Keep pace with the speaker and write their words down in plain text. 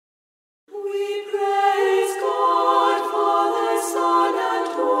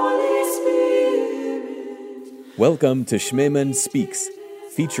Welcome to Schmemann Speaks,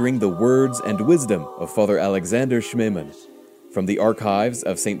 featuring the words and wisdom of Father Alexander Schmemann from the archives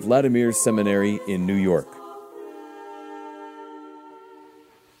of St. Vladimir's Seminary in New York.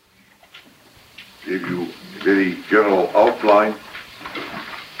 Give you a very general outline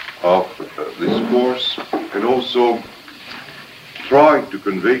of this course and also try to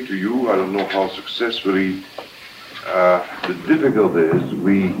convey to you, I don't know how successfully, the difficulties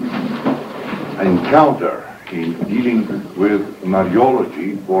we encounter in dealing with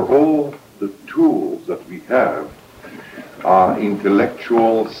Mariology for all the tools that we have,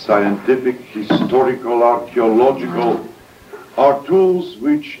 intellectual, scientific, historical, archaeological, are tools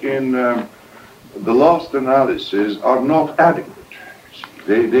which in the last analysis are not adequate.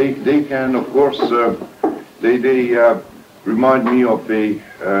 They can, of course, they remind me of a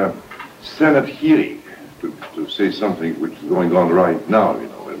Senate hearing, to say something which is going on right now, you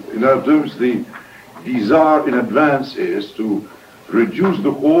know. And in other terms, the desire in advance is to reduce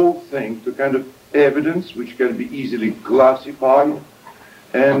the whole thing to kind of evidence which can be easily classified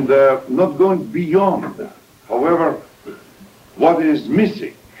and not going beyond that. However, what is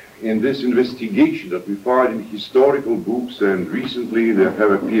missing in this investigation that we find in historical books, and recently there have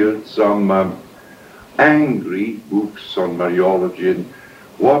appeared some angry books on Mariology, and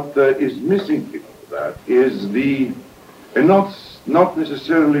what is missing in that is the, and not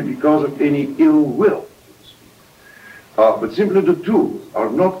necessarily because of any ill will, but simply the tools are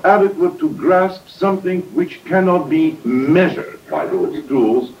not adequate to grasp something which cannot be measured by those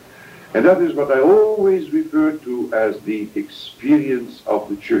tools, and that is what I always refer to as the experience of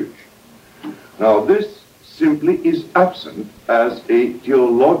the Church. Now, this simply is absent as a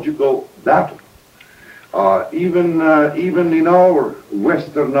theological battle. Even in our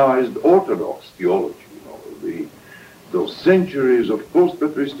westernized Orthodox theology, you know, those centuries of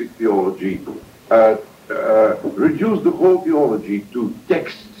post-patristic theology reduced the whole theology to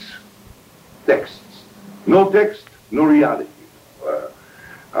texts. No text, no reality.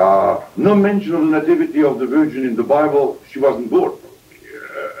 No mention of the nativity of the Virgin in the Bible. She wasn't born.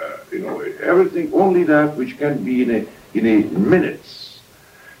 You know, everything, only that which can be in a minutes,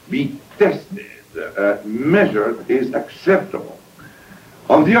 be tested, measured, is acceptable.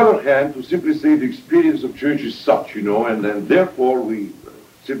 On the other hand, to simply say the experience of church is such, you know, and therefore we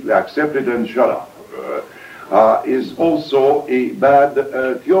simply accept it and shut up, is also a bad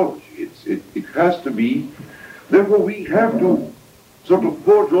theology. It has to be, therefore we have to sort of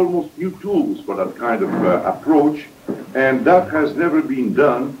forge almost new tools for that kind of approach, and that has never been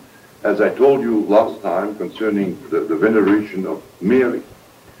done, as I told you last time concerning the veneration of Mary.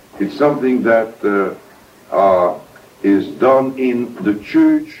 It's something that is done in the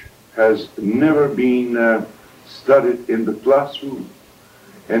church, has never been studied in the classroom,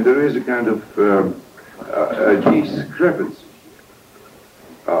 and there is a kind of a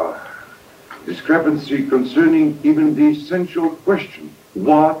discrepancy concerning even the essential question: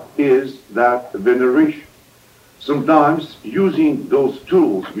 what is that veneration? Sometimes using those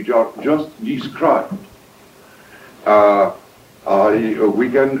tools which are just described, we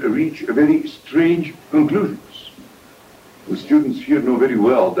can reach very strange conclusions. The students here know very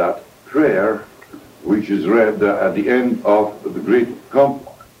well that prayer, which is read at the end of the Great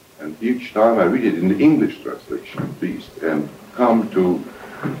Compline, and each time I read it in the English translation at least, and come to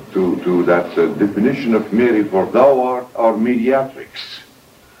that definition of Mary, for thou art our mediatrix.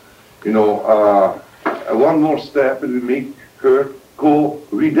 You know, one more step and we make her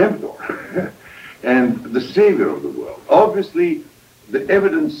co-redemptor and the savior of the world. Obviously, the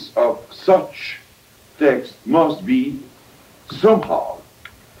evidence of such text must be somehow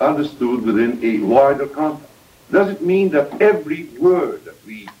understood within a wider context. Does it mean that every word that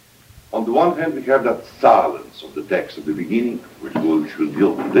we, on the one hand, we have that silence of the text at the beginning, which we should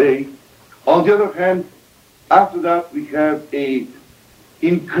deal today. On the other hand, after that, we have a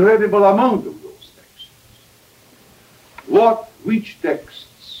incredible amount of those texts. Which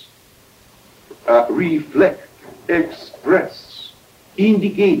texts reflect, express,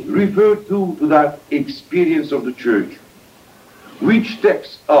 indicate, refer to that experience of the Church? Which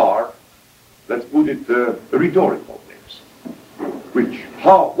texts are, let's put it, rhetorical texts?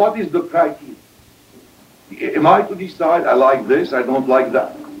 What is the criteria? Am I to decide I like this, I don't like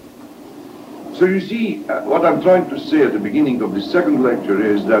that? So you see, what I'm trying to say at the beginning of the second lecture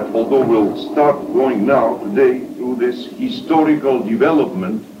is that although we'll start going now today through this historical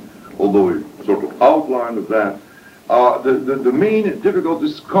development, although a sort of outline of that, the main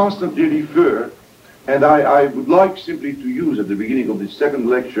difficulties constantly refer, and I would like simply to use at the beginning of the second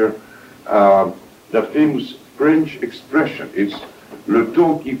lecture that famous French expression. It's le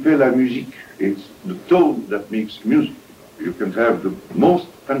ton qui fait la musique. It's the tone that makes music. You can have the most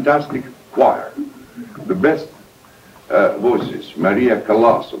fantastic choir, the best voices, Maria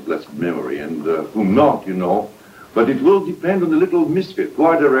Callas of blessed memory, and whom not, you know, but it will depend on the little misfit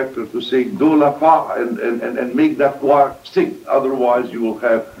choir director to say do la fa and make that choir sing. Otherwise you will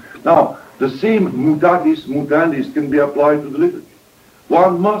have... Now, the same mutatis mutandis can be applied to the liturgy.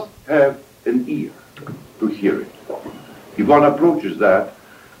 One must have an ear to hear it. If one approaches that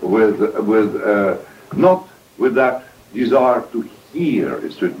with not with that desire to hear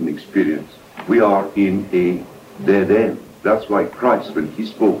a certain experience, we are in a dead end. That's why Christ, when he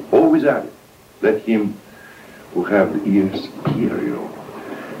spoke, always added, let him who have the ears hear, you know.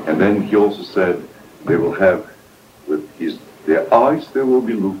 And then he also said, they will have with their eyes they will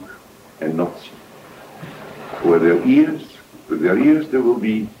be look and not see. With their ears they will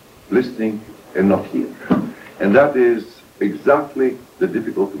be listening and not hear. And that is exactly the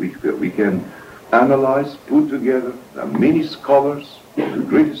difficulty we feel. We can analyze, put together, many scholars, the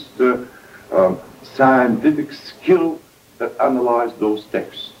greatest scientific skill that analyzed those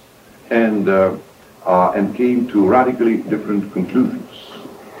texts and came to radically different conclusions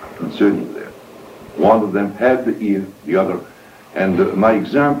concerning them. One of them had the ear, the other. And my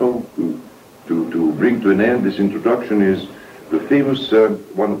example to bring to an end this introduction is the famous,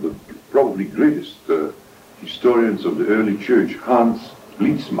 one of the probably greatest historians of the early church, Hans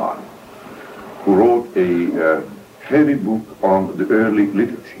Lietzmann, who wrote a heavy book on the early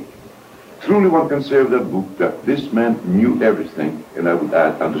liturgy. Truly one can say of that book that this man knew everything, and I would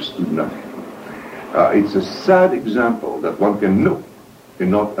add, understood nothing. It's a sad example that one can know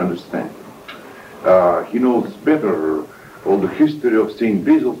and not understand. He knows better all the history of St.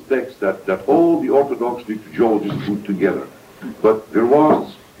 Basil's text that all the Orthodox liturgiologists put together. But there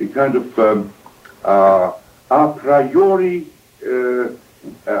was a kind of a priori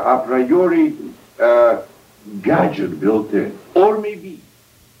gadget built in, or maybe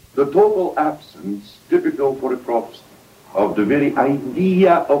the total absence, typical for a Protestant, of the very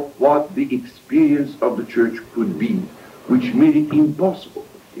idea of what the experience of the church could be, which made it impossible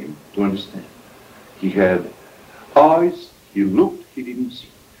for him to understand. He had eyes, he looked, he didn't see.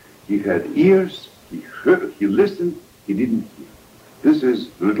 He had ears, he heard, he listened, he didn't hear. This is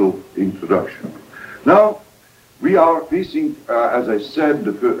the little introduction. Now, we are facing, as I said,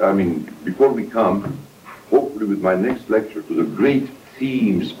 before we come, hopefully with my next lecture, to the great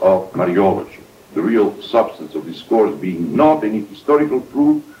themes of Mariology, the real substance of this course being not any historical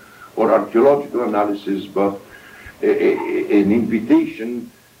proof or archaeological analysis, but an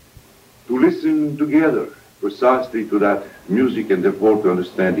invitation to listen together precisely to that music and therefore to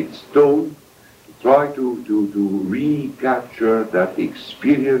understand its tone, to try to recapture that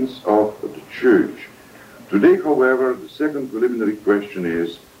experience of the church. Today, however, the second preliminary question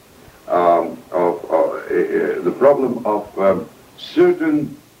is the problem of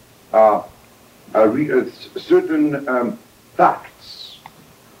certain facts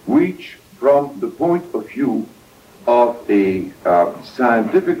which, from the point of view of a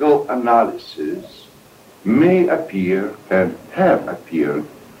scientific analysis, may appear and have appeared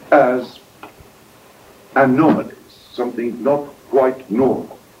as anomalies, something not quite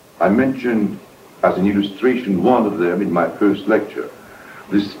normal. I mentioned as an illustration one of them in my first lecture,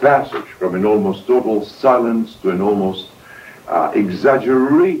 this passage from an almost total silence to an almost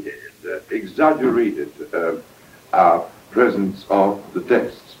exaggerated presence of the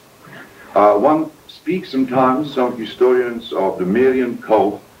texts. One speaks sometimes, some historians of the Marian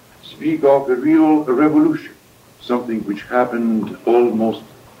cult speak of a real revolution, something which happened almost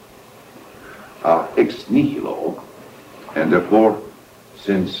ex nihilo, and therefore,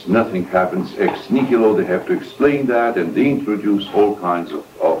 since nothing happens ex nihilo, they have to explain that, and they introduce all kinds of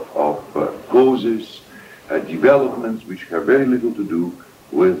causes, developments which have very little to do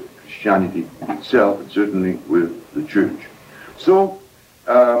with Christianity itself, and certainly with the church. So,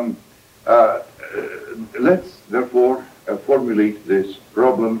 let's therefore formulate this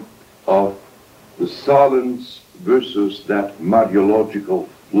problem of the silence versus that Mariological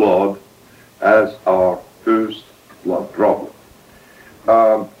flood as our first flood problem.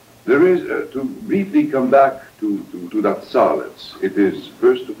 There is, to briefly come back to that silence, it is,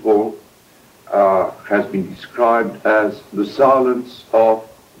 first of all, has been described as the silence of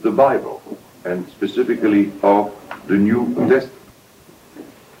the Bible, and specifically of the New Testament.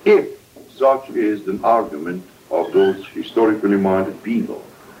 If such is an argument of those historically minded people,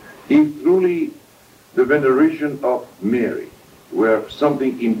 if truly the veneration of Mary were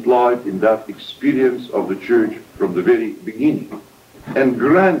something implied in that experience of the church from the very beginning, and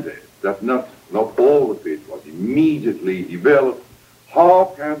granted that not all of it was immediately developed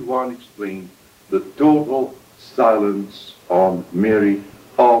how can one explain the total silence on Mary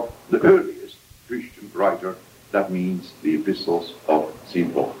of the earliest Christian writer? That means the epistles of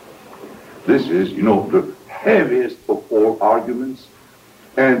St. Paul. This is, the heaviest of all arguments.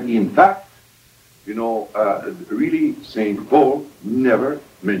 And in fact, really St. Paul never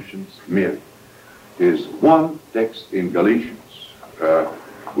mentions Mary. There's one text in Galatians,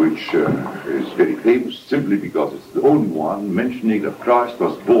 which is very famous simply because it's the only one mentioning that Christ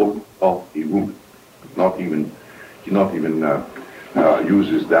was born of a woman. He not even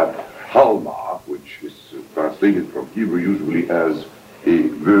uses that Halma, which is translated from Hebrew usually as a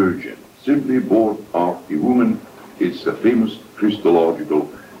virgin. Simply born of a woman. It's a famous Christological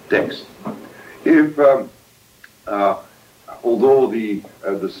text. If, although the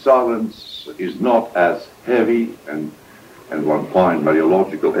silence is not as heavy and one finds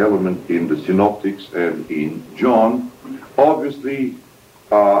Mariological element in the Synoptics and in John, obviously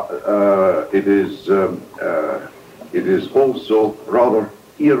it is also rather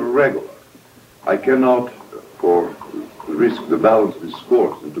irregular. I cannot, for risk the balance of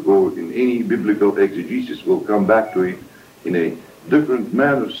discourse and to go in any biblical exegesis. We'll come back to it in a different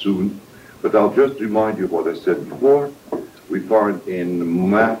manner soon, but I'll just remind you what I said before. We find in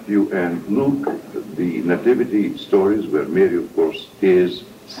Matthew and Luke the nativity stories where Mary, of course, is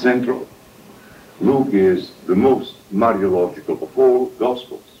central. Luke is the most Mariological of all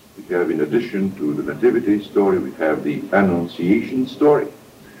Gospels. We have, in addition to the nativity story, we have the Annunciation story.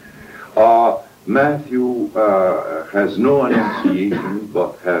 Matthew has no Annunciation,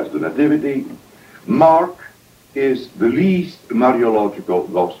 but has the nativity. Mark is the least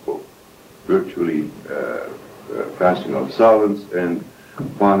Mariological Gospel, virtually passing on silence, and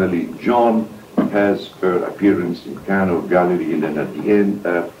finally John has her appearance in Cana of Galilee, and then at the end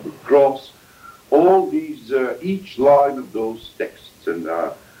at the cross. All these, each line of those texts, and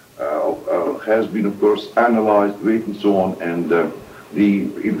has been, of course, analyzed, weighted, and so on. And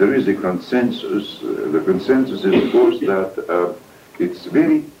if there is a consensus, the consensus is, of course, that it's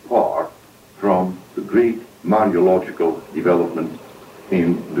very far from the great Mariological development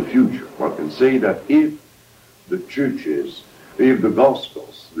in the future. One can say that if the churches, if the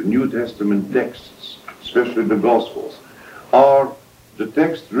Gospels, the New Testament texts, especially the Gospels, are the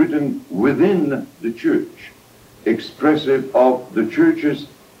text written within the church, expressive of the church's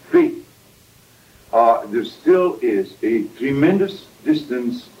faith, there still is a tremendous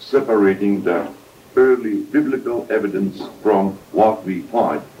distance separating the early biblical evidence from what we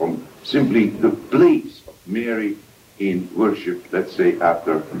find from simply the place of Mary in worship, let's say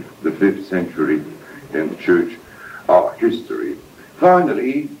after the 5th century in church history.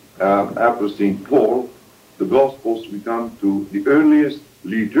 Finally, after St. Paul, the Gospels, we come to the earliest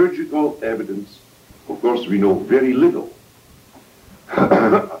liturgical evidence. Of course, we know very little,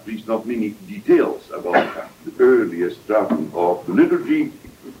 at least not many details about the earliest stratum of the liturgy,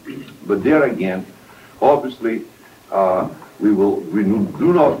 but there again, obviously, we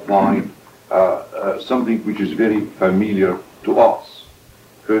do not find something which is very familiar to us.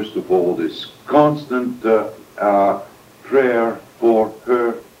 First of all, this constant prayer for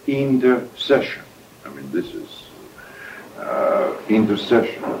her intercession. I mean, this is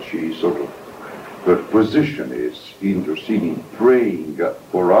intercession. She sort of, her position is interceding, praying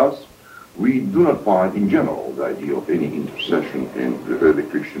for us. We do not find, in general, the idea of any intercession in the early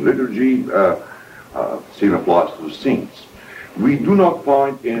Christian liturgy. Same applies to the saints. We do not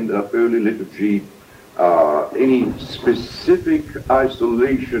find in the early liturgy any specific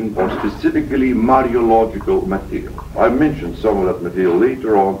isolation or specifically Mariological material. I mentioned some of that material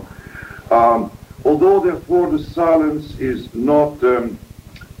later on. Although, therefore, the silence is not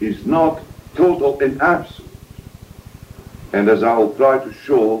total and absolute, and as I will try to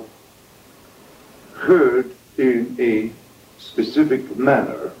show, heard in a specific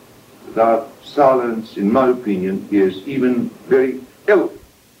manner, that silence, in my opinion, is even very eloquent.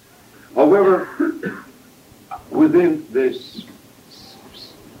 However, within this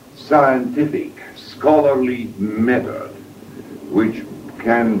scientific, scholarly method, which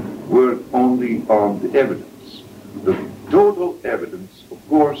can work only on the evidence, the total evidence, of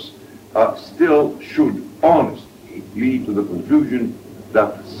course, still should honestly lead to the conclusion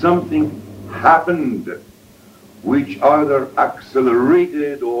that something happened which either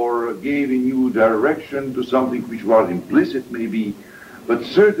accelerated or gave a new direction to something which was implicit maybe, but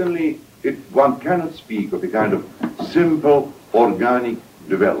certainly one cannot speak of a kind of simple organic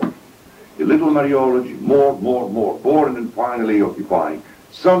development. A little Mariology, more, born and finally occupying.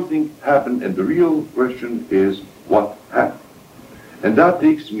 Something happened, and the real question is what happened. And that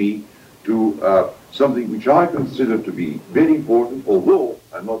takes me to something which I consider to be very important, although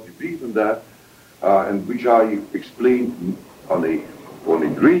I'm not brief in that, and which I explain on a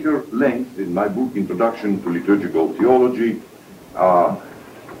greater length in my book, Introduction to Liturgical Theology,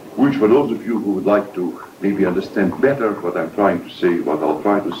 which for those of you who would like to maybe understand better what I'm trying to say, what I'll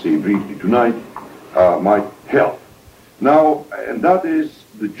try to say briefly tonight, might help. Now, and that is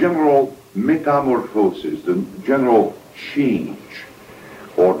the general metamorphosis, the general change,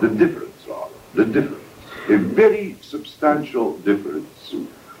 or the difference, rather, the difference, a very substantial difference,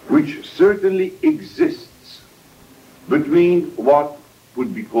 which certainly exists between what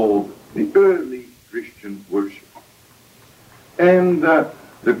would be called the early Christian worship and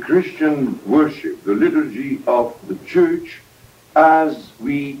the Christian worship, the liturgy of the church as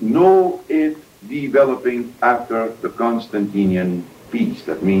we know it developing after the Constantinian peace.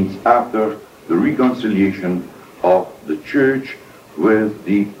 That means after the reconciliation of the church with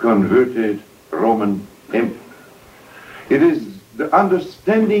the converted Roman Empire. It is the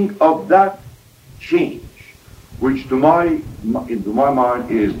understanding of that change which into my mind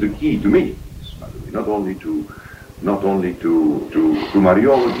is the key to many things, by the way, not only to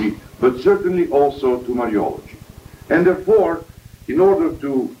Mariology, but certainly also to Mariology. And therefore, in order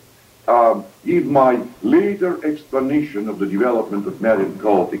to give my later explanation of the development of Marian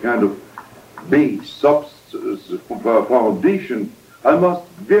cult a kind of base, foundation, I must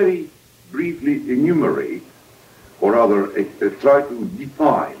very briefly enumerate, or rather try to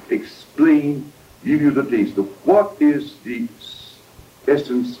define, explain, give you the taste of what is the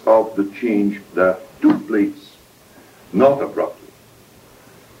essence of the change that took place, not abruptly.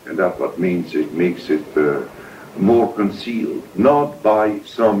 And that's what makes it more concealed, not by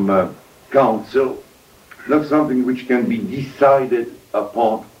some council, not something which can be decided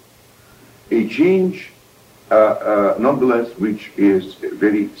upon. A change, nonetheless, which is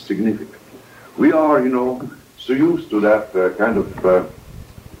very significant. We are, so used to that kind of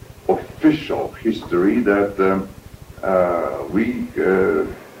official history that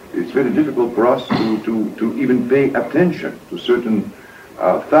it's very difficult for us to even pay attention to certain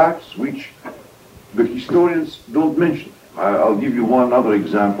facts which the historians don't mention. I'll give you one other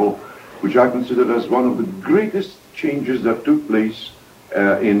example, which I consider as one of the greatest changes that took place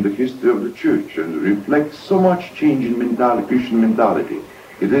in the history of the church and reflects so much change in mentality, Christian mentality.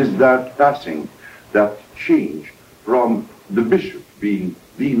 It is that passing, that change from the bishop being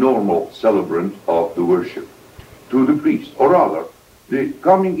the normal celebrant of the worship to the priest, or rather, the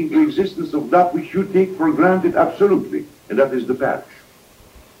coming into existence of that which you take for granted absolutely, and that is the parish.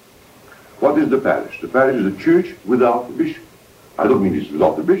 What is the parish? The parish is a church without the bishop. I don't mean it's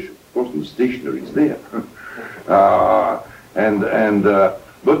without the bishop. Of course, the stationery is there.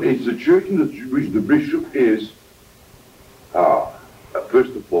 But it's a church in which the bishop is,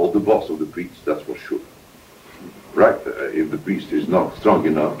 first of all, the boss of the priest, that's for sure. Right? If the priest is not strong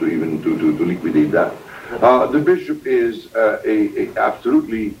enough to even to liquidate that. The bishop is a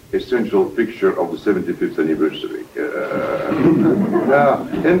absolutely essential fixture of the 75th anniversary.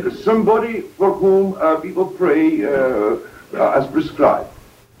 And somebody for whom people pray as prescribed.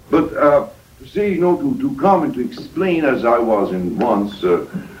 But to say, to come and to explain, as I was once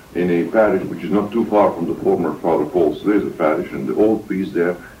in a parish which is not too far from the former Father Paul's, there's a parish, and the old priest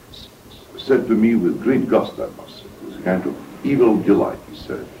there said to me with great gusto, I must say, it was a kind of evil delight, he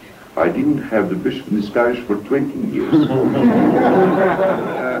said, I didn't have the bishop in this parish for 20 years.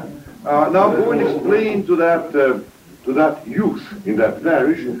 Now go and explain to that youth in that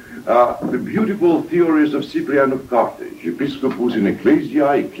parish the beautiful theories of Cyprian of Carthage, Episcopus in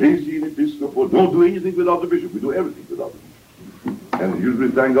Ecclesia, Ecclesia in Episcopo. Don't do anything without the bishop. We do everything without the bishop. And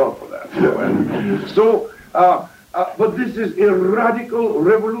usually thank God for that. And so, but this is a radical,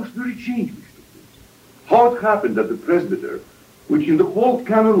 revolutionary change. How it happened that the presbyter, which in the whole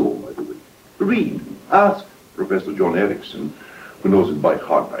canon law, by the way, ask Professor John Erickson, who knows it by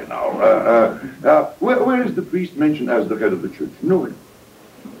heart by now, where is the priest mentioned as the head of the church? Nowhere.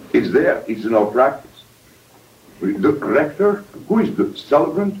 It's there. It's in our practice. The rector, who is the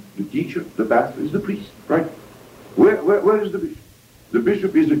celebrant, the teacher, the pastor, is the priest, right? Where is the bishop? The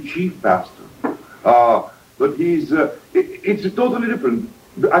bishop is the chief pastor. But he's, it's a totally different,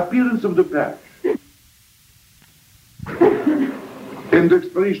 the appearance of the parish. And the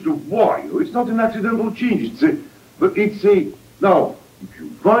explanation of why. It's not an accidental change. Now, if you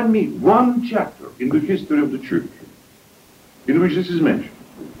find me one chapter in the history of the church in which this is mentioned,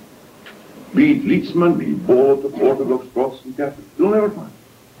 be it Lietzmann, be it both of Orthodox, Protestant, Catholic, you'll never find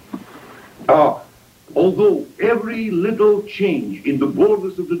it. Although every little change in the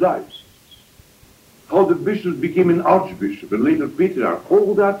borders of the diocese how the bishop became an archbishop and later patriarch.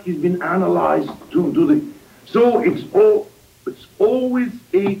 All that has been analyzed to the. So it's always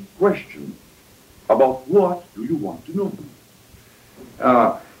a question about what do you want to know.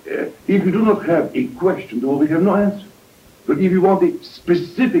 If you do not have a question, then we have no answer. But if you want a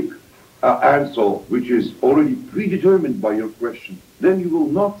specific answer which is already predetermined by your question, then you will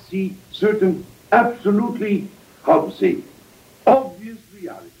not see certain absolutely, how to say, obvious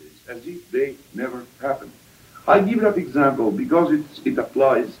realities as if they never happened. I give that example because it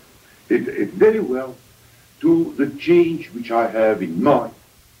applies it very well to the change which I have in mind,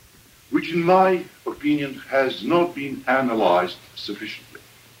 which in my opinion has not been analyzed sufficiently.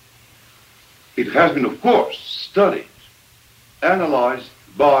 It has been, of course, studied, analyzed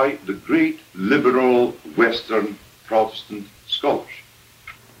by the great liberal Western Protestant scholarship.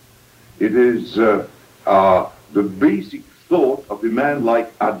 It is the basic thought of a man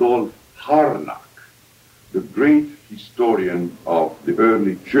like Adolf Harnack, the great historian of the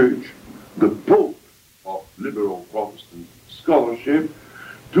early church, the Pope of liberal Protestant scholarship,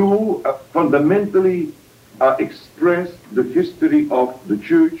 to fundamentally express the history of the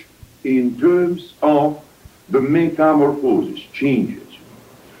church in terms of the metamorphosis, changes.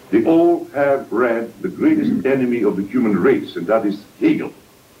 They all have read the greatest enemy of the human race, and that is Hegel,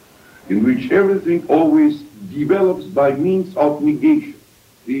 in which everything always develops by means of negation,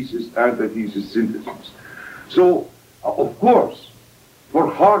 thesis, antithesis, synthesis. So, of course, for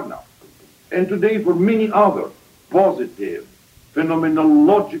Harnack, and today for many other positive,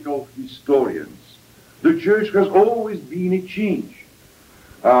 phenomenological historians, the church has always been a change.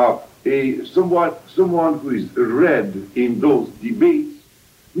 Someone who is read in those debates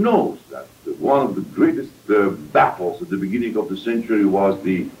knows that one of the greatest battles at the beginning of the century was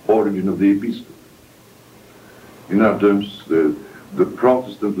the origin of the episcopate. In other terms, the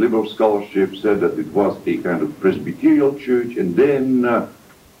Protestant liberal scholarship said that it was a kind of Presbyterial church, and then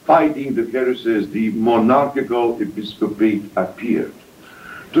fighting the heresies, the monarchical episcopate appeared.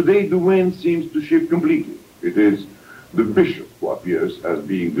 Today the wind seems to shift completely. It is the bishop who appears as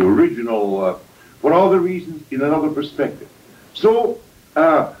being the original, for other reasons, in another perspective. So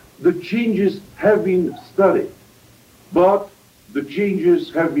the changes have been studied, but the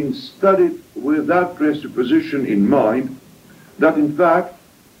changes have been studied with that presupposition in mind that in fact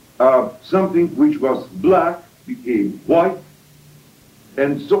something which was black became white,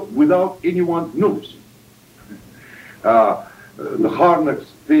 and so without anyone noticing. The Harnack's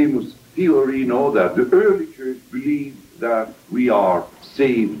famous theory, that the early church believed that we are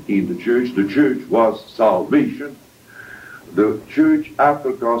saved in the church. The church was salvation. The church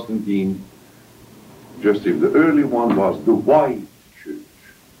after Constantine, just if the early one was the white church,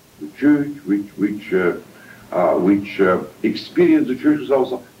 the church which experienced the church was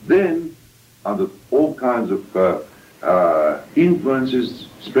also then under all kinds of influences,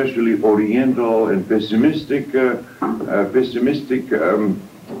 especially Oriental and pessimistic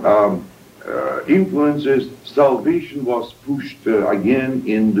influences, salvation was pushed again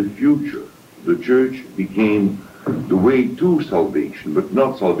in the future. The church became the way to salvation, but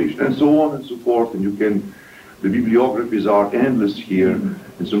not salvation, and so on and so forth. And the bibliographies are endless here,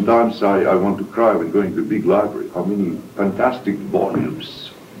 and sometimes I want to cry when going to the big library. How many fantastic volumes,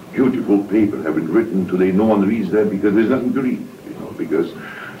 beautiful paper have been written today. No one reads them because there's nothing to read, because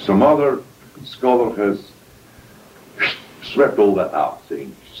some other scholar has swept all that out,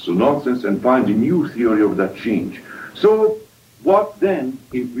 saying so nonsense, and finds a new theory of that change. So what then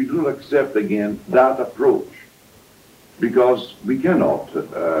if we do not accept again that approach? Because we cannot,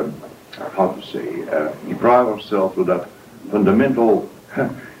 deprive ourselves of that fundamental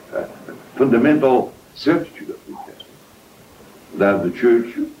certitude of we have, that the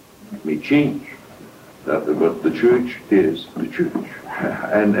church may change, but the church is the church,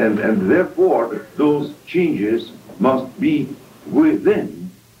 and therefore those changes must be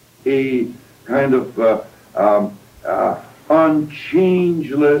within a kind of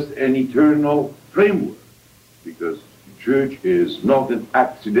unchangeless and eternal framework, because the church is not an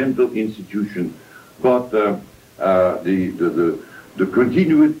accidental institution, but the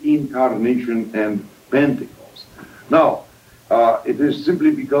continued incarnation and Pentecost. Now, it is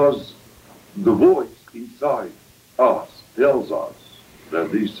simply because the voice inside us tells us that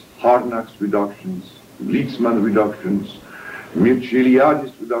these Harnack's reductions, Lietzmann reductions, Mircea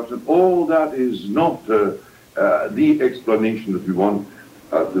Eliade's reduction, all that is not the explanation that we want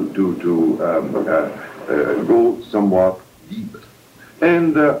to go somewhat deeper.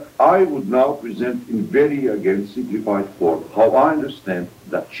 And I would now present in very, again, simplified form how I understand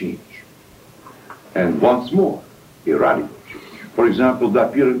that change. And once more, a radical change. For example, the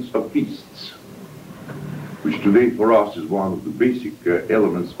appearance of feasts. which today for us is one of the basic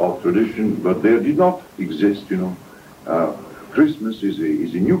elements of tradition, but there did not exist, Christmas is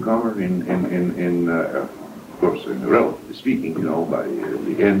a newcomer of course, relatively speaking, by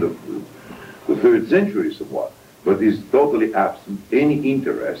the end of the 3rd century somewhat, but is totally absent any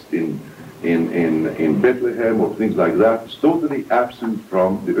interest in Bethlehem or things like that. It's totally absent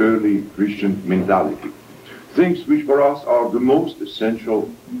from the early Christian mentality. Things which for us are the most essential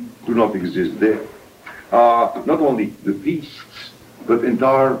do not exist there. Not only the feasts, but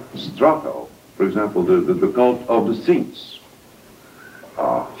entire strata. For example, the cult of the saints.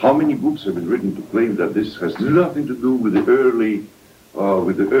 How many books have been written to claim that this has nothing to do with the early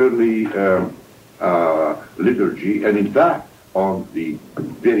liturgy, and in fact, on the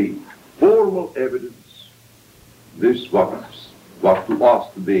very formal evidence, this what to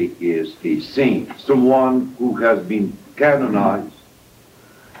us today is a saint, someone who has been canonized,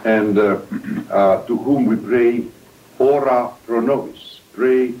 and to whom we pray, ora pro nobis,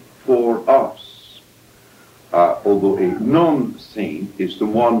 pray for us. Although a non-saint is the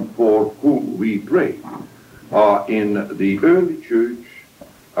one for whom we pray. In the early church,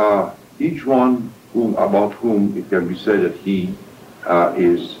 each one about whom it can be said that he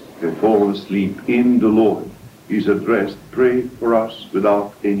is fallen asleep in the Lord is addressed, pray for us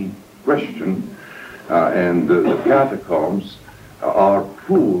without any question. And the catacombs are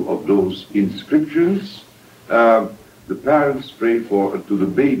full of those inscriptions. The parents pray to the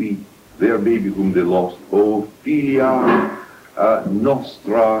baby, their baby whom they lost. O filia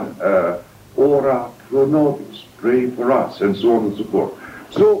nostra, ora pro nobis, pray for us, and so on and so forth.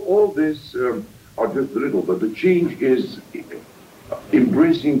 So all this are just little, but the change is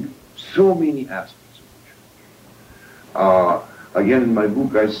embracing so many aspects of it. Again, in my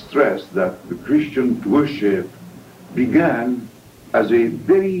book, I stress that the Christian worship began as a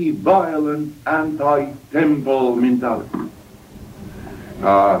very violent anti-temple mentality.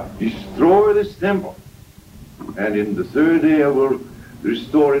 Destroy this temple, and in the 3rd day I will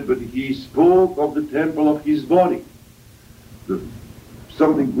restore it. But he spoke of the temple of his body,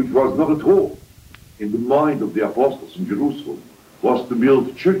 something which was not at all in the mind of the apostles in Jerusalem, was to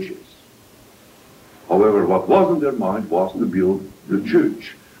build churches. However, what was in their mind was to build the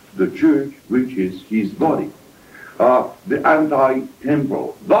church which is his body. The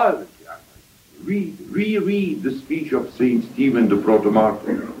anti-temple, violently reread the speech of Saint Stephen the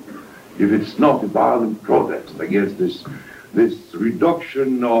Protomartyr. If it's not a violent protest against this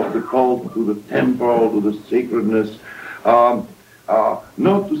reduction of the cult to the temple, to the sacredness,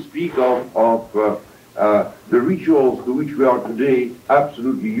 not to speak of the rituals to which we are today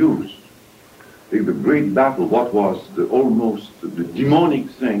absolutely used. In the great battle, what was the demonic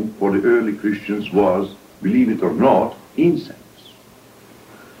thing for the early Christians was, believe it or not, incense.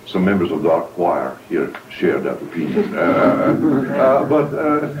 Some members of the art choir here share that opinion. But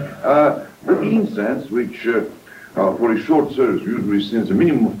the incense, which for a short service usually sings a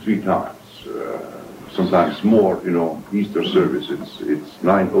minimum of 3 times, sometimes more, Easter service, it's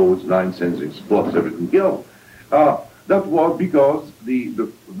 9 odes, 9 censings, plus everything else. That was because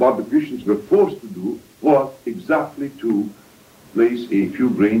what the Christians were forced to do was exactly to place a few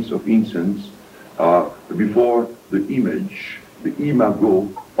grains of incense before the image, the imago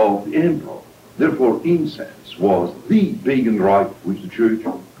of the emperor. Therefore, incense was the pagan rite which the church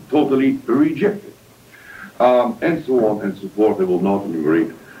totally rejected. And so on and so forth. I will not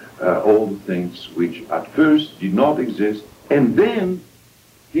enumerate all the things which at first did not exist and then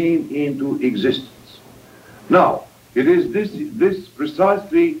came into existence. Now, it is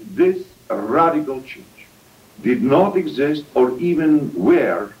precisely this radical change did not exist or even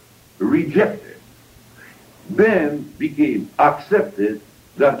were rejected, then became accepted,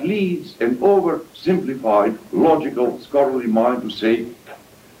 that leads an oversimplified, logical, scholarly mind to say,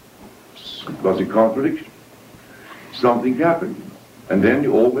 it was a contradiction. Something happened. And then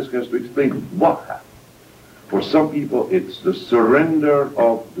you always have to explain what happened. For some people, it's the surrender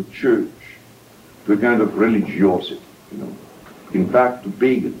of the church to a kind of religiosity, in fact, to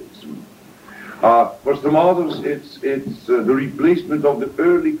paganism. For some others, it's the replacement of the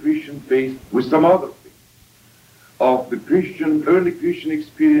early Christian faith with some other faith, of the early Christian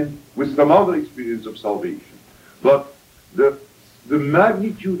experience with some other experience of salvation. But the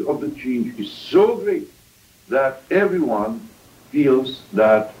magnitude of the change is so great that everyone feels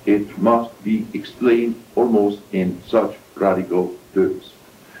that it must be explained almost in such radical terms.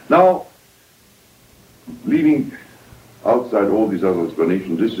 Now, leaving outside all these other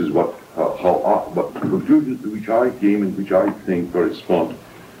explanations, this is what the conclusions to which I came and which I think correspond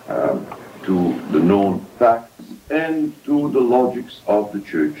to the known facts and to the logics of the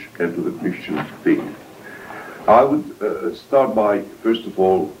church and to the Christian faith. I would start by, first of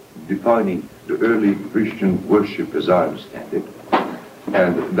all, defining the early Christian worship as I understand it.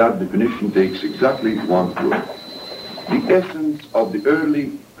 And that definition takes exactly one word. The essence of the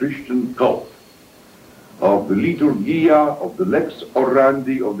early Christian cult, of the liturgia, of the lex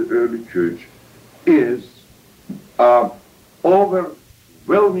orandi of the early church, is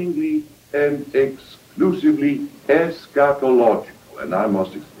overwhelmingly and exclusively eschatological. And I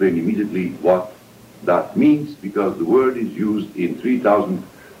must explain immediately what that means, because the word is used in 3,000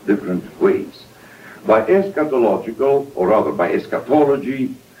 different ways. By eschatological, or rather by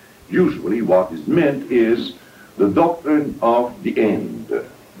eschatology, usually what is meant is the doctrine of the end.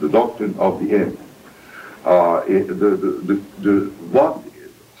 The doctrine of the end.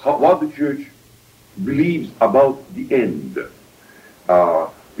 What the church believes about the end.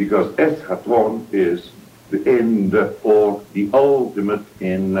 Because eschaton is the end or the ultimate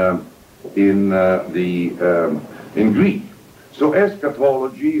in Greek. So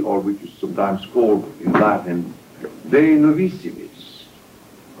eschatology, or which is sometimes called in Latin, de novissimis,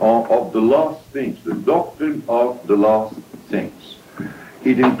 of the last things, the doctrine of the last things.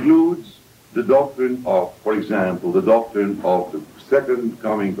 It includes the doctrine of, for example, the doctrine of the second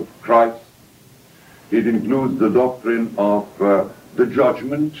coming of Christ. It includes the doctrine of the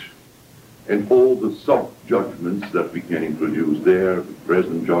judgment and all the sub-judgments that we can introduce there, the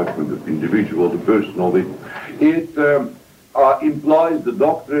present judgment, the individual, the personal. It implies the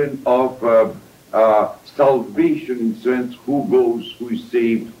doctrine of salvation, in the sense who goes, who is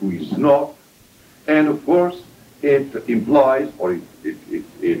saved, who is not. And of course, it implies, or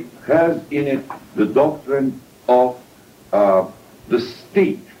it has in it, the doctrine of the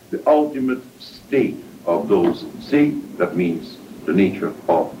state, the ultimate state of those saved. That means the nature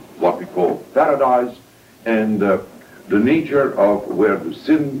of what we call paradise, and the nature of where the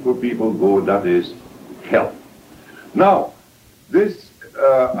sinful people go, that is hell. Now, this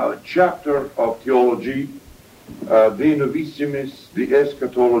chapter of theology, De Novissimis, the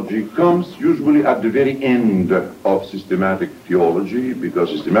eschatology, comes usually at the very end of systematic theology, because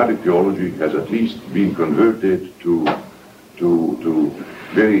systematic theology has at least been converted to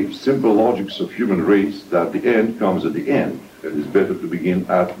very simple logics of human race, that the end comes at the end. It is better to begin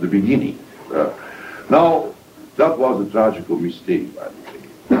at the beginning. Now, that was a tragical mistake, by the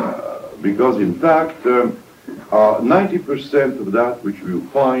way, because in fact, 90% of that which we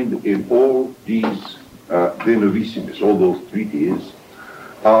find in all these De Novissimis, all those treatises,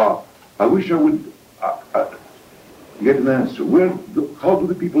 I wish I would get an answer. How do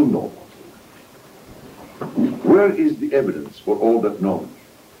the people know? Where is the evidence for all that knowledge?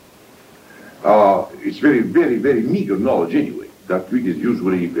 It's very, very, very meager knowledge anyway. That treatise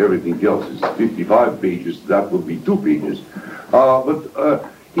usually, if everything else is 55 pages, that would be 2 pages. But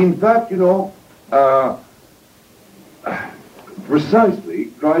in fact,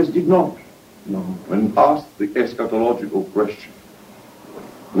 precisely, Christ did not. When asked the eschatological question,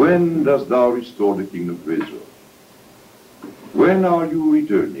 when dost thou restore the kingdom of Israel? When are you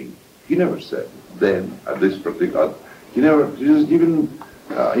returning? He never said then, at this particular, he just even,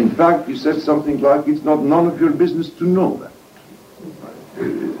 in fact, he said something like, it's not none of your business to know that.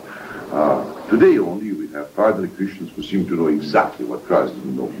 Today only we have finally Christians who seem to know exactly what Christ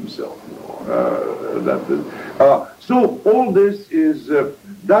didn't know himself. So all this is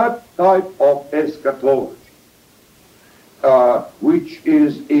that type of eschatology, which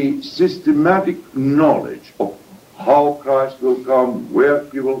is a systematic knowledge of how Christ will come, where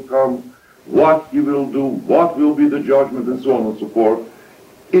he will come, what he will do, what will be the judgment, and so on and so forth,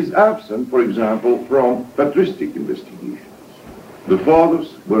 is absent, for example, from patristic investigations. The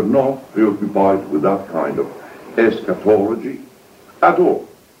fathers were not preoccupied with that kind of eschatology at all.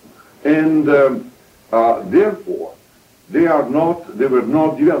 And therefore, they were not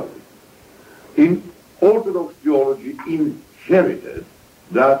developing. In Orthodox theology inherited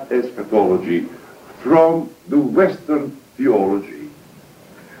that eschatology from the Western theology,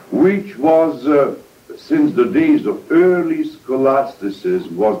 which was, since the days of early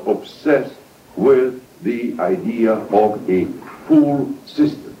scholasticism, was obsessed with the idea of a full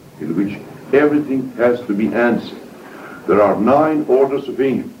system in which everything has to be answered. There are 9 orders of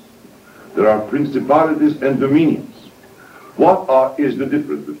angels. There are principalities and dominions. What is the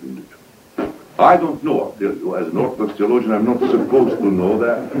difference between the two? I don't know. As an Orthodox theologian, I'm not supposed to know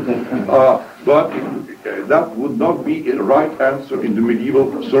that. But that would not be a right answer in the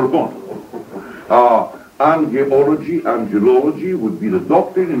medieval Sorbonne. Angelology would be the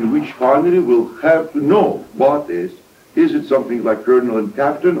doctrine in which finally we'll have to know what is it something like colonel and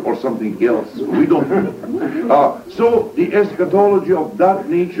captain or something else? We don't know. So the eschatology of that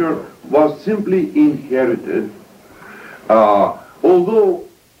nature was simply inherited, although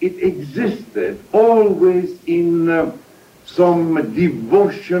it existed always in some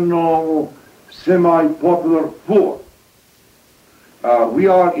devotional, semi-popular form. We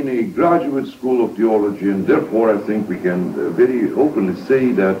are in a graduate school of theology, and therefore I think we can very openly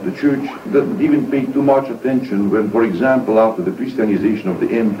say that the church doesn't even pay too much attention when, for example, after the Christianization of the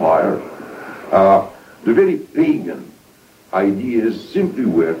empire, the very pagan ideas simply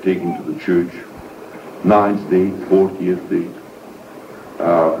were taken to the church. 9th day, 40th day.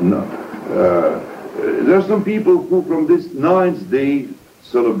 There are some people who from this 9th day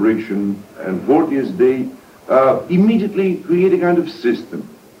celebration and 40th day immediately create a kind of system.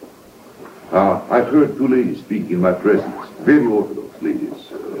 I've heard two ladies speak in my presence, very orthodox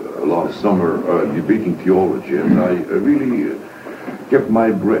ladies, last summer debating theology, and I really kept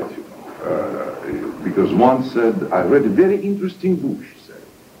my breath, because one said, I read a very interesting book, she said,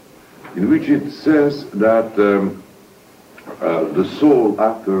 in which it says that the soul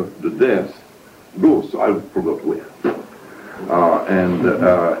after the death goes, I forgot where, and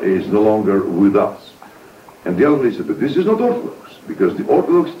is no longer with us. And the other lady said, but this is not orthodox, because the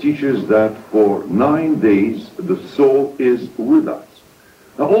Orthodox teaches that for 9 days the soul is with us.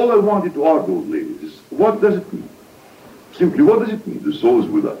 Now all I wanted to ask those ladies is, what does it mean? Simply, what does it mean, the soul is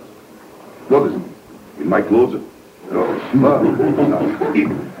with us? What does it mean? In my closet?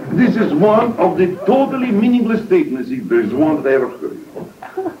 This is one of the totally meaningless statements, if there is one that I ever heard.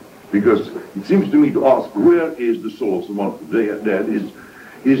 Because it seems to me to ask, where is the soul of someone dead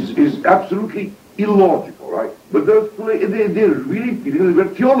is absolutely illogical, right? But they're really feeling they're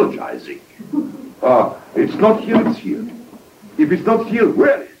theologizing. It's not here, it's here. If it's not here,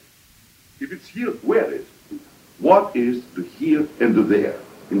 where is it? If it's here, where is it? What is the here and the there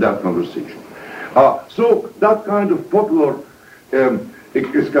in that conversation? So that kind of popular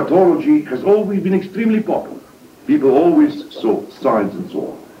eschatology has always been extremely popular. People always saw signs and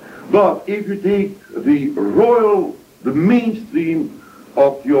so on. But if you take the mainstream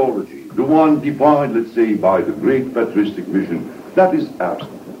of theology, the one defined, let's say, by the great patristic vision, that is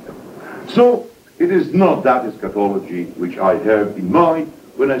absent. So it is not that eschatology which I have in mind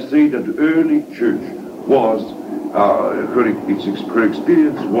when I say that the early church was, her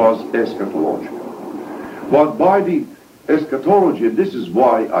experience was eschatological. But by the eschatology, and this is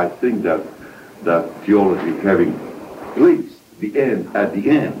why I think that theology, having placed the end at the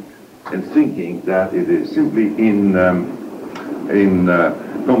end and thinking that it is simply in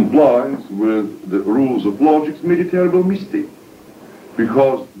compliance with the rules of logic, made a terrible mistake.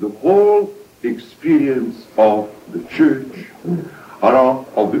 Because the whole experience of the church,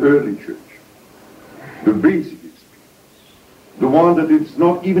 of the early church, the basic experience, the one that it's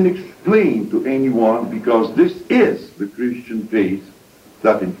not even explained to anyone, because this is the Christian faith,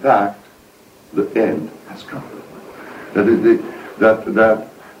 that in fact the end has come. That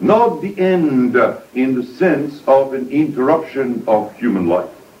not the end in the sense of an interruption of human life,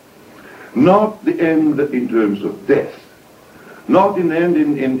 not the end in terms of death, not in the end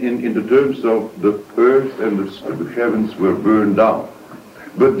in the terms of the earth and the heavens were burned down,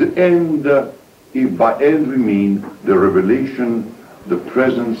 but the end, if by end we mean the revelation, the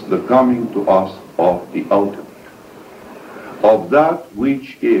presence, the coming to us of the ultimate, of that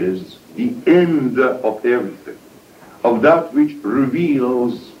which is the end of everything, of that which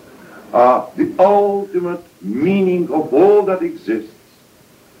reveals the ultimate meaning of all that exists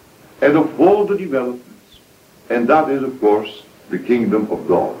and of all the developments, and that is, of course, the kingdom of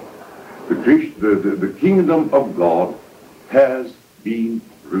God. The kingdom of God has been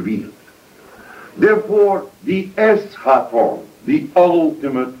revealed. Therefore, the eschaton, the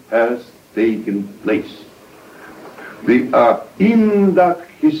ultimate, has taken place. In that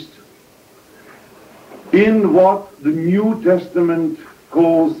history, in what the New Testament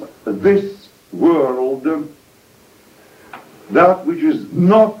calls this world, that which is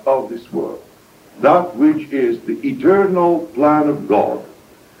not of this world, that which is the eternal plan of God,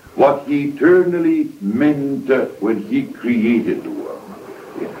 what he eternally meant when he created the world.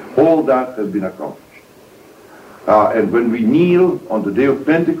 All that has been accomplished. And when we kneel on the day of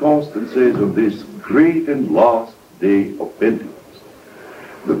Pentecost and says on this great and last day of Pentecost,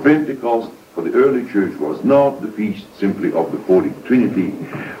 the Pentecost for the early church was not the feast simply of the Holy Trinity,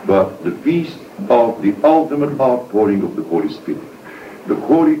 but the feast of the ultimate outpouring of the Holy Spirit. The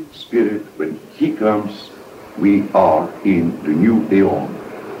Holy Spirit, when he comes, we are in the new aeon.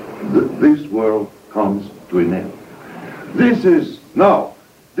 This world comes to an end. This is not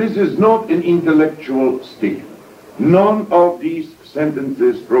an intellectual statement. None of these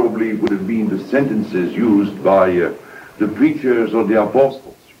sentences probably would have been the sentences used by the preachers or the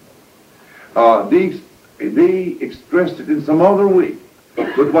apostles. They expressed it in some other way.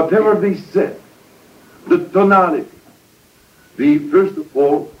 But whatever they said, the tonality, first of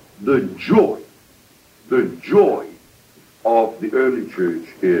all, the joy of the early church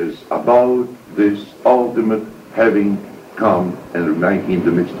is about this ultimate having come and remaining in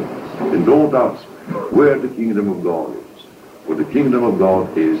the midst of us. And don't ask where the kingdom of God is. For the kingdom of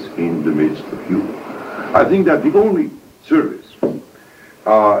God is in the midst of you. I think that the only service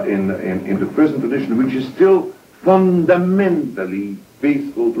in the present tradition which is still fundamentally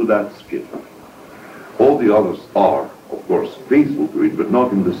faithful to that schedule. All the others are, of course, faithful to it, but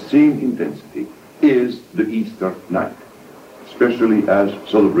not in the same intensity, is the Easter night, especially as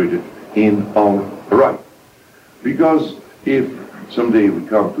celebrated in our rite. Because if someday we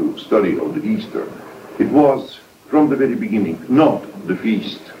come to study of the Easter, it was from the very beginning not the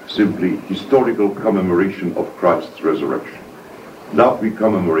feast, simply historical commemoration of Christ's resurrection. That we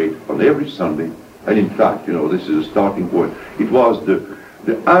commemorate on every Sunday, and in fact, this is a starting point. It was the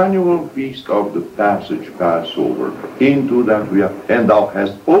annual feast of the passage, Passover, into that we have, and thou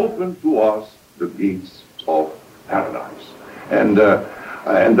hast opened to us the gates of paradise. And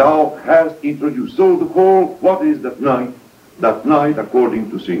thou hast introduced. So the whole, what is that night? That night,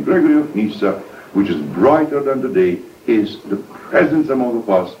 according to St. Gregory of Nyssa, which is brighter than the day, is the presence among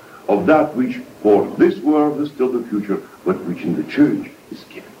us of that which for this world is still the future, but which in the church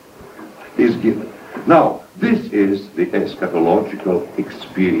is given. Now, this is the eschatological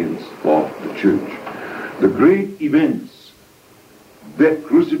experience of the church. The great events, death,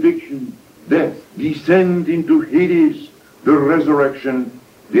 crucifixion, death, descent into Hades, the resurrection,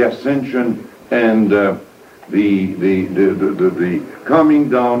 the ascension, and the coming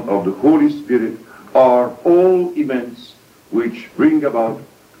down of the Holy Spirit are all events which bring about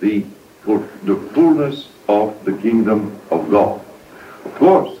the fullness of the kingdom of God. Of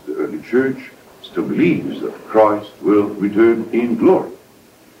course, the early church still believes that Christ will return in glory.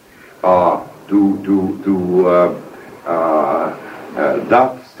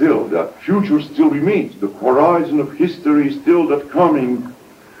 That future still remains. The horizon of history is still that coming.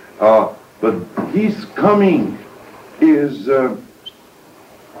 But his coming is a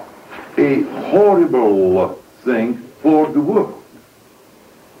horrible thing for the world,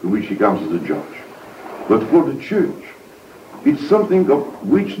 to which he comes as a judge. But for the church, it's something of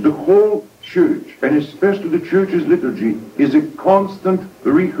which the whole church, and especially the church's liturgy, is a constant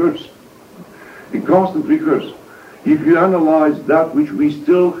rehearsal. A constant rehearsal. If you analyze that which we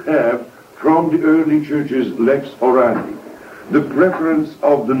still have from the early church's lex orandi, the preference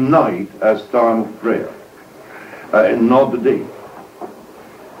of the night as time of prayer, and not the day.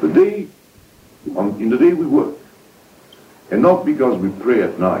 The day, in the day we work, and not because we pray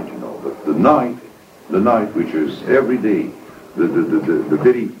at night, but the night which is every day, the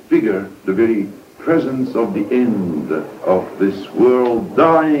very figure, the very presence of the end of this world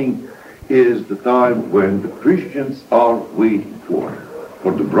dying, is the time when the Christians are waiting for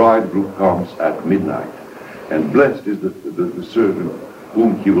the bridegroom comes at midnight, and blessed is the servant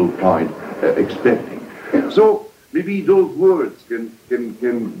whom he will find expecting. So maybe those words can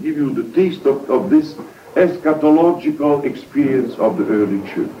give you the taste of this eschatological experience of the early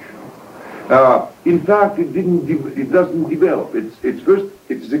church. In fact, it doesn't develop.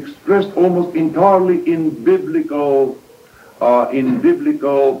 It's expressed almost entirely in biblical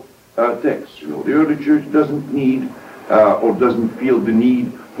texts. The early church doesn't need or doesn't feel the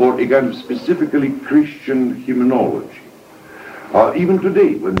need for a kind of specifically Christian hymnology. Even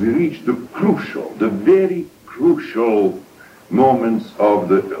today, when we reach the very crucial moments of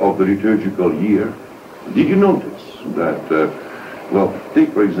the liturgical year, did you notice that?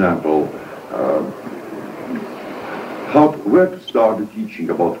 Take for example, where to start the teaching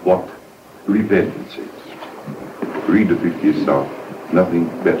about what repentance is. Read the 50th Psalm. Nothing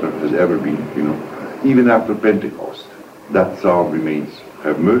better has ever been, even after Pentecost. That psalm remains.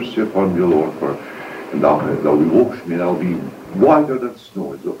 Have mercy upon me, Lord, and thou wilt wash me, and I'll be whiter than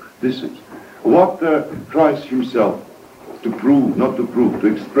snow. So this is what Christ himself, to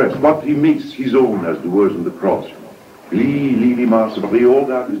express, what he makes his own as the words on the cross. All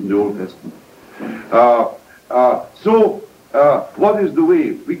that is in the Old Testament. What is the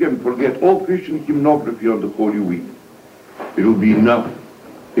way? We can forget all Christian hymnography on the Holy Week. It will be enough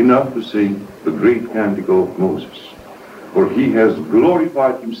to sing the great canticle of Moses. For he has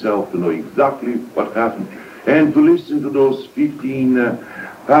glorified himself to know exactly what happened. And to listen to those 15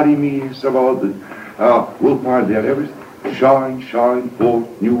 paramis about it, we'll find there everything. Shine, shine forth,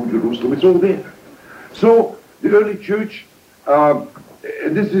 New Jerusalem. It's all there. So the early church,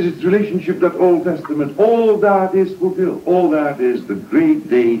 this is its relationship, that Old Testament, all that is fulfilled. All that is the great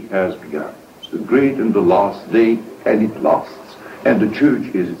day has begun. great in the last day, and it lasts. And the church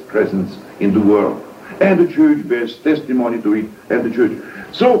is its presence in the world. And the church bears testimony to it, and the church.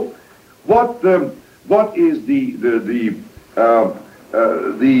 So, what is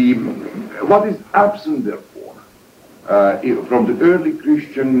what is absent therefore from the early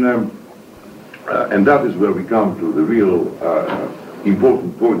Christian, and that is where we come to the real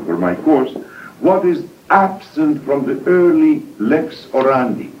important point for my course. What is absent from the early lex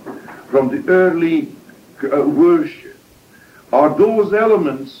orandi, from the early worship, are those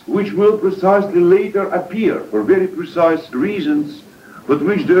elements which will precisely later appear for very precise reasons, but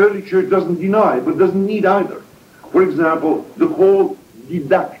which the early church doesn't deny, but doesn't need either. For example, the whole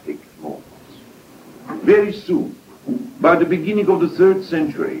didactic moments. Very soon, by the beginning of the 3rd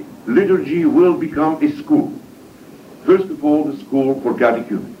century, liturgy will become a school. First of all, the school for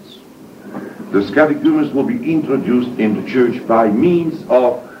catechumens. The catechumens will be introduced in the church by means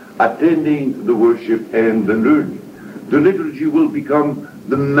of attending the worship and the learning. The liturgy will become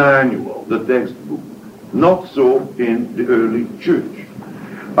the manual, the textbook. Not so in the early church.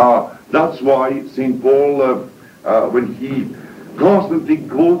 That's why St. Paul, when he constantly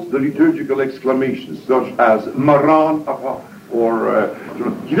quotes the liturgical exclamations, such as Maran Apa, or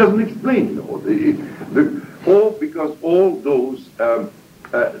he doesn't explain, because all those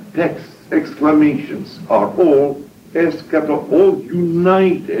text exclamations are all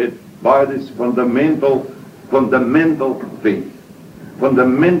united by this fundamental faith,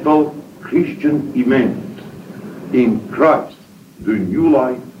 fundamental Christian event in Christ, the new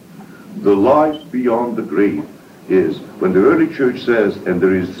life, the life beyond the grave, is when the early church says, and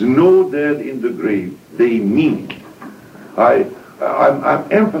there is no dead in the grave, they mean it. I'm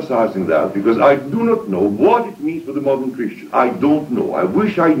emphasizing that because I do not know what it means for the modern Christian. I don't know. I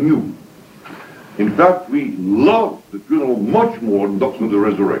wish I knew. In fact, we love the funeral much more than doctrine of the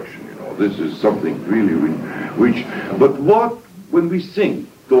resurrection. This is something really which. But what when we sing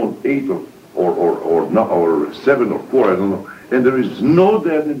tone 8 or 7 or 4, I don't know, and there is no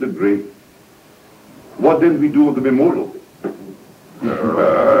death in the grave, what then we do on the memorial day?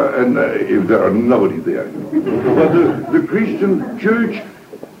 And if there are nobody there, But the Christian church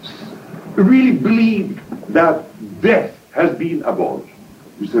really believed that death has been abolished.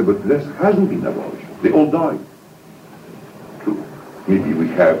 You say, but death hasn't been abolished. They all died. True. Maybe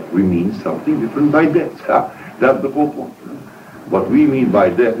we mean something different by death. That's the whole point. What we mean by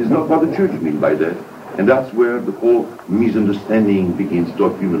death is not what the church means by death. And that's where the whole misunderstanding begins to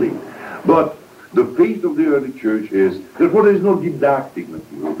accumulate. But the faith of the early church is, therefore there is no didactic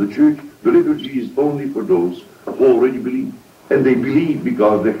material. The liturgy is only for those who already believe. And they believe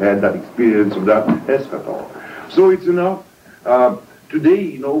because they had that experience of that eschaton. So it's enough.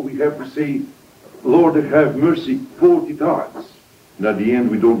 Today, we have to say, Lord, have mercy 40 times. And at the end,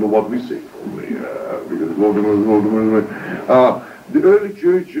 we don't know what we say. Because the early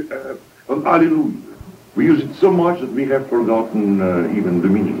church, on Alleluia, we use it so much that we have forgotten even the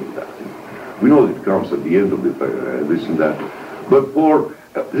meaning of that. We know that it comes at the end of this and that. But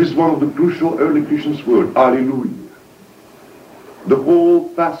this is one of the crucial early Christians' words, Alleluia. The whole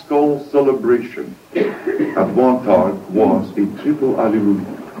Paschal celebration at one time was a triple Alleluia.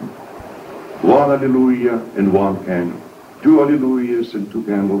 One Alleluia and one candle. 2 Alleluias and 2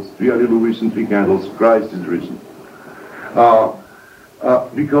 candles. 3 Alleluias and 3 candles. Christ is risen.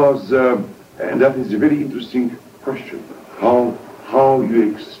 Because, and that is a very interesting question, how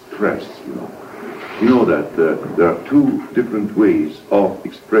you express, You know that there are 2 different ways of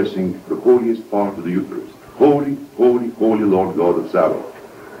expressing the holiest part of the Eucharist. Holy, holy, holy Lord God of Sabaoth.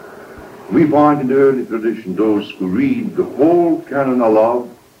 We find in the early tradition those who read the whole canon aloud.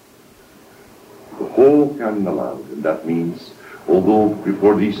 The whole canon aloud. And that means, although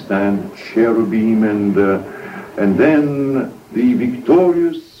before thee stand cherubim and then the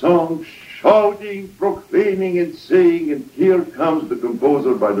victorious song shouting, proclaiming and saying, and here comes the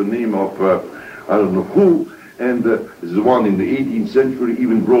composer by the name of I don't know who, and this is the one in the 18th century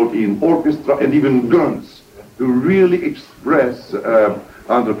even brought in orchestra and even guns to really express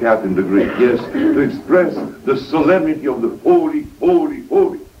Andrew Catherine the Great, yes, to express the solemnity of the holy, holy,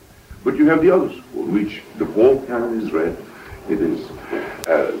 holy. But you have the other school, which the whole canon is read. It is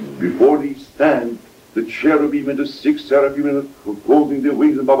before thee stand the cherubim and the 6 seraphim holding their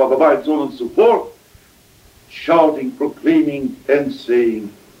wings and blah, blah, blah, blah, and so on and so forth, shouting, proclaiming, and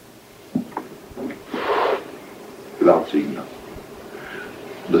saying, without saying nothing.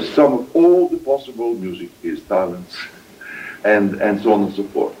 The sum of all the possible music is silence, and so on and so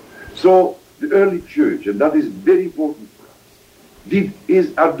forth. So the early church, and that is very important for us,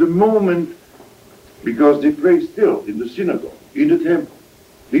 is at the moment, because they pray still in the synagogue, in the temple.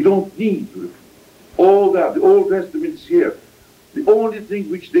 They don't need to All that, the Old Testament is here. The only thing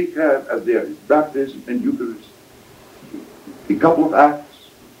which they have as there is baptism and Eucharist. A couple of acts,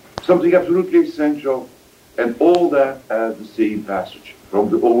 something absolutely essential, and all that as the same passage, from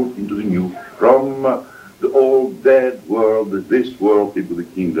the old into the new, from the old dead world, this world, into the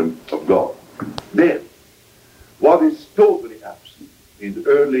kingdom of God. Then, what is totally absent in the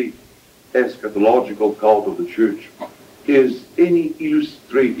early eschatological cult of the church is any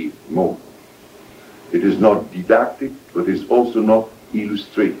illustrative moment. It is not didactic, but is also not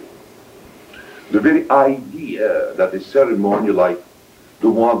illustrative. The very idea that a ceremony like the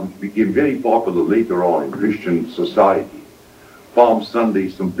one which became very popular later on in Christian society, Palm Sunday,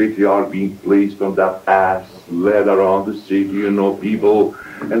 some patriarch being placed on that ass, led around the city, people,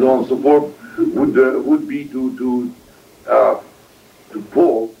 and so on and so forth, would be to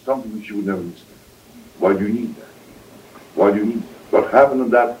Paul something which you would never understand. Why do you need that? Why do you need that? What happened in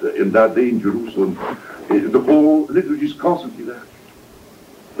that day in Jerusalem? The whole liturgy is constantly there.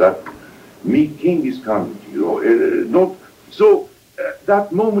 That me king is coming.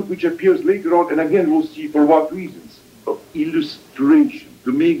 That moment which appears later on, and again we'll see for what reasons, of illustration,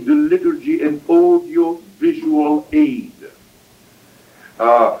 to make the liturgy an audio-visual aid.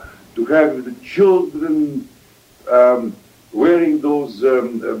 To have the children wearing those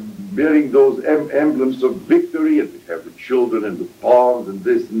emblems of victory, and to have the children and the palms and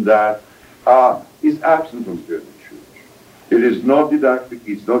this and that, is absent from the early church. It is not didactic,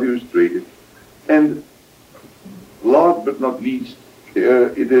 it's not illustrated, and last but not least,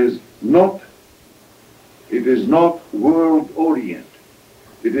 it is not world-oriented.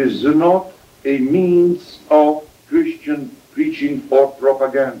 It is not a means of Christian preaching or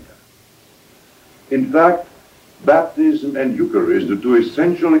propaganda. In fact, baptism and Eucharist, the two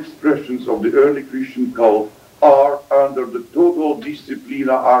essential expressions of the early Christian cult, are under the total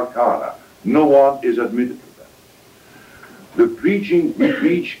disciplina arcana. No one is admitted to that. The preaching, we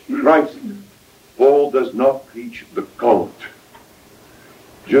preach Christ. Paul does not preach the cult.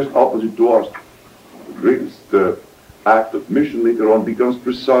 Just opposite to us, the greatest act of mission later on becomes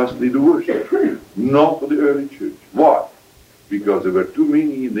precisely the worship, not for the early church. Why? Because there were too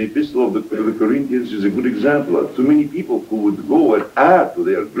many, in the epistle of the Corinthians is a good example of too many people who would go and add to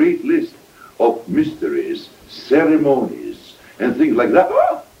their great list of mysteries, ceremonies, and things like that.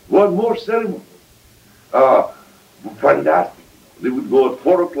 One more ceremony. Fantastic. They would go at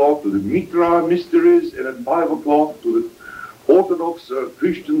 4 o'clock to the Mitra mysteries, and at 5 o'clock to the Orthodox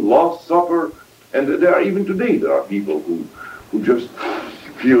Christian Last Supper. And there are, even today, there are people who just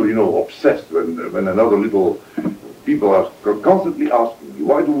feel, obsessed when another little... People are constantly asking me,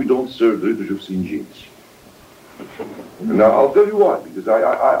 why do we don't serve the liturgy of St. James? And I'll tell you why, because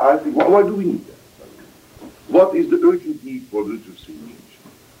I think, why do we need that? What is the urgent need for the liturgy of St. James?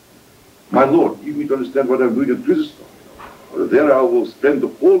 My Lord, give me to understand what I'm doing at Chrysostom. There I will spend the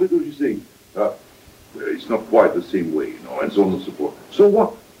whole liturgy saying, it's not quite the same way, and so on and so forth. So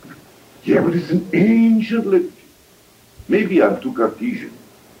what? Yeah, but it's an ancient liturgy. Maybe I'm too Cartesian.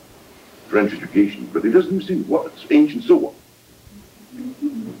 French education, but it doesn't seem what's ancient, so what?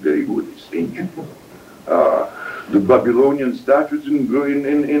 Very good, it's ancient. The Babylonian statues in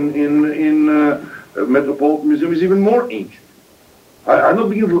Metropolitan Museum is even more ancient. I'm not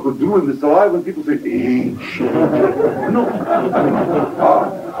beginning to drool in the saliva when people say ancient. No.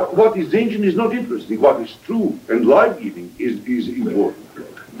 What is ancient is not interesting. What is true and life-giving is important.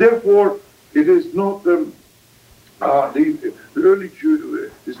 Therefore, it is not. The early church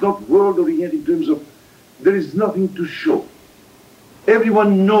is not world-oriented in terms of there is nothing to show.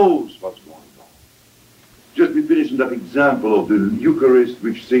 Everyone knows what's going on. Just be finished in that example of the Eucharist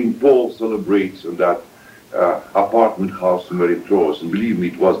which St. Paul celebrates in that apartment house in Erythros, and believe me,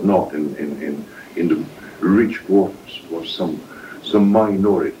 it was not in the rich quarters. It was some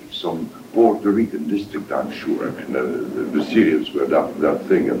minority, some Puerto Rican district, I'm sure. I mean, the Syrians were that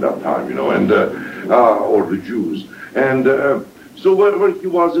thing at that time, and or the Jews. And so where he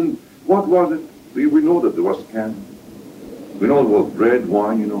was, and what was it? We know that there was candy. We know there was bread,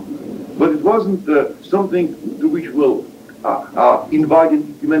 wine, but it wasn't something to which we'll invite an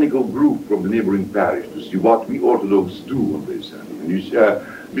ecumenical group from the neighboring parish to see what we Orthodox do on this,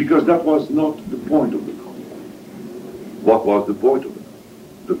 because that was not the point of the call. What was the point of the call?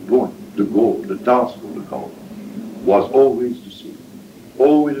 The point, the goal, the task of the call was always to see,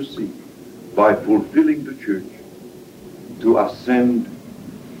 by fulfilling the church, to ascend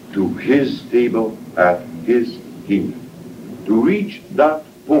to his table at his kingdom, to reach that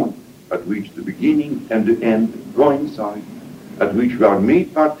point at which the beginning and the end coincide, at which we are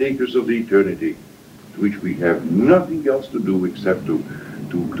made partakers of the eternity, to which we have nothing else to do except to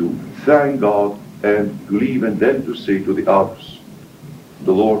thank God and to leave and then to say to the others,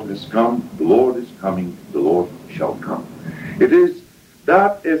 the Lord has come, the Lord is coming, the Lord shall come. It is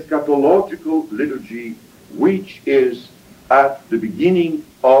that eschatological liturgy which is at the beginning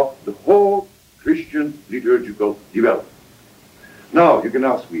of the whole Christian liturgical development. Now, you can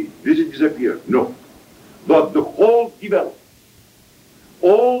ask me, did it disappear? No. But the whole development,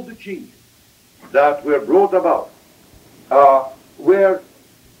 all the changes that were brought about were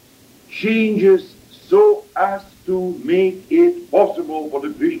changes so as to make it possible for the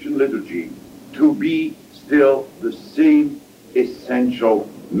Christian liturgy to be still the same essential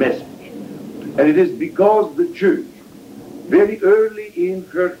message. And it is because the Church, very early in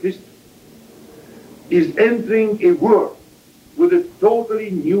her history, is entering a world with a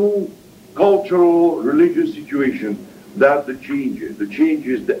totally new cultural, religious situation that the change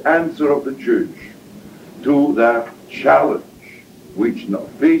is the answer of the Church to that challenge which now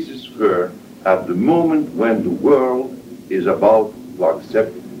faces her at the moment when the world is about to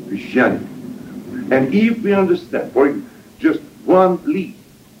accept Christianity. And if we understand, for just one lead,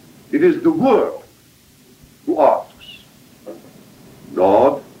 it is the world who asks,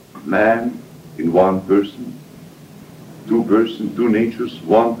 God, man in one person, two persons, two natures,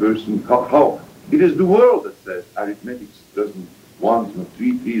 one person, how? It is the world that says arithmetic doesn't, one is not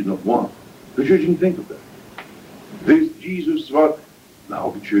three, three is not one. The Church didn't think of that. This Jesus was, now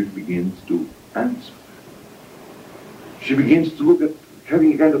the Church begins to answer. She begins to look at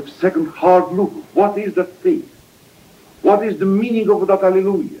having a kind of second hard look. What is that faith? What is the meaning of that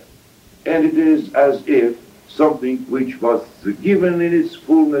hallelujah? And it is as if something which was given in its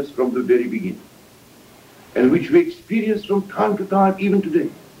fullness from the very beginning, and which we experience from time to time, even today,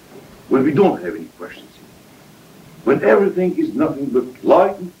 when we don't have any questions, when everything is nothing but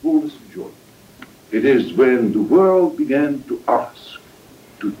light and fullness of joy. It is when the world began to ask,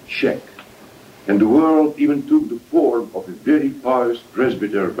 to check, and the world even took the form of a very pious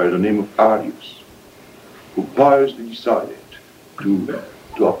presbyter by the name of Arius, who piously decided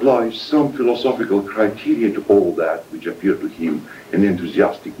to apply some philosophical criteria to all that which appeared to him an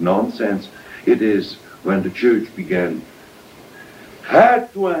enthusiastic nonsense. It is when the Church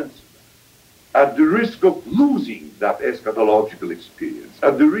had to answer, at the risk of losing that eschatological experience,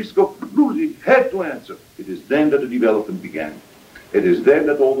 at the risk of losing, had to answer. It is then that the development began. It is then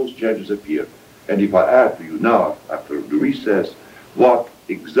that all those changes appeared. And if I add to you now, after the recess, what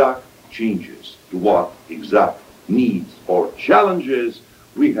exact changes, to what exact needs or challenges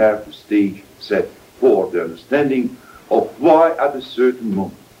we have to stage set for the understanding of why at a certain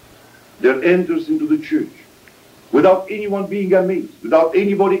moment there enters into the Church, without anyone being amazed, without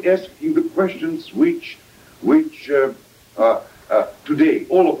anybody asking the questions which today,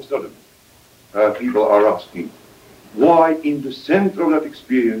 all of a sudden, people are asking, why in the center of that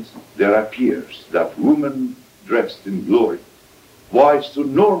experience there appears that woman dressed in glory? Why so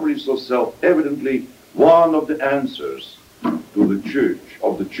normally, so self-evidently, one of the answers to the Church,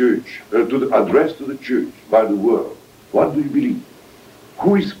 to the address to the Church by the world. What do you believe?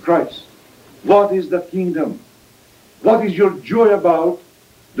 Who is Christ? What is the kingdom? What is your joy about?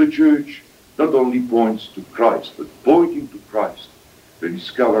 The Church not only points to Christ, but pointing to Christ, they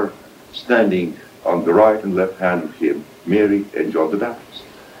discover standing on the right and left hand of him, Mary and John the Baptist,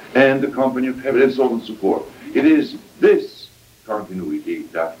 and the company of heaven, and so on and so forth. It is this continuity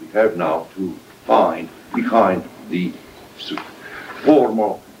that we have now to find behind the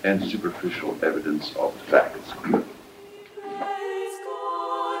formal and superficial evidence of the facts.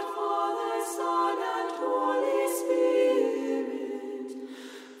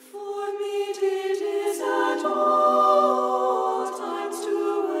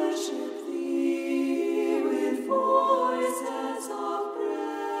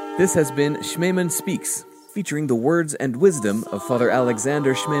 This has been Schmemann Speaks, featuring the words and wisdom of Father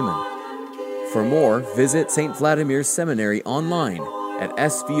Alexander Schmemann. For more, visit St. Vladimir's Seminary online at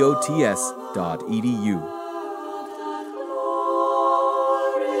svots.edu.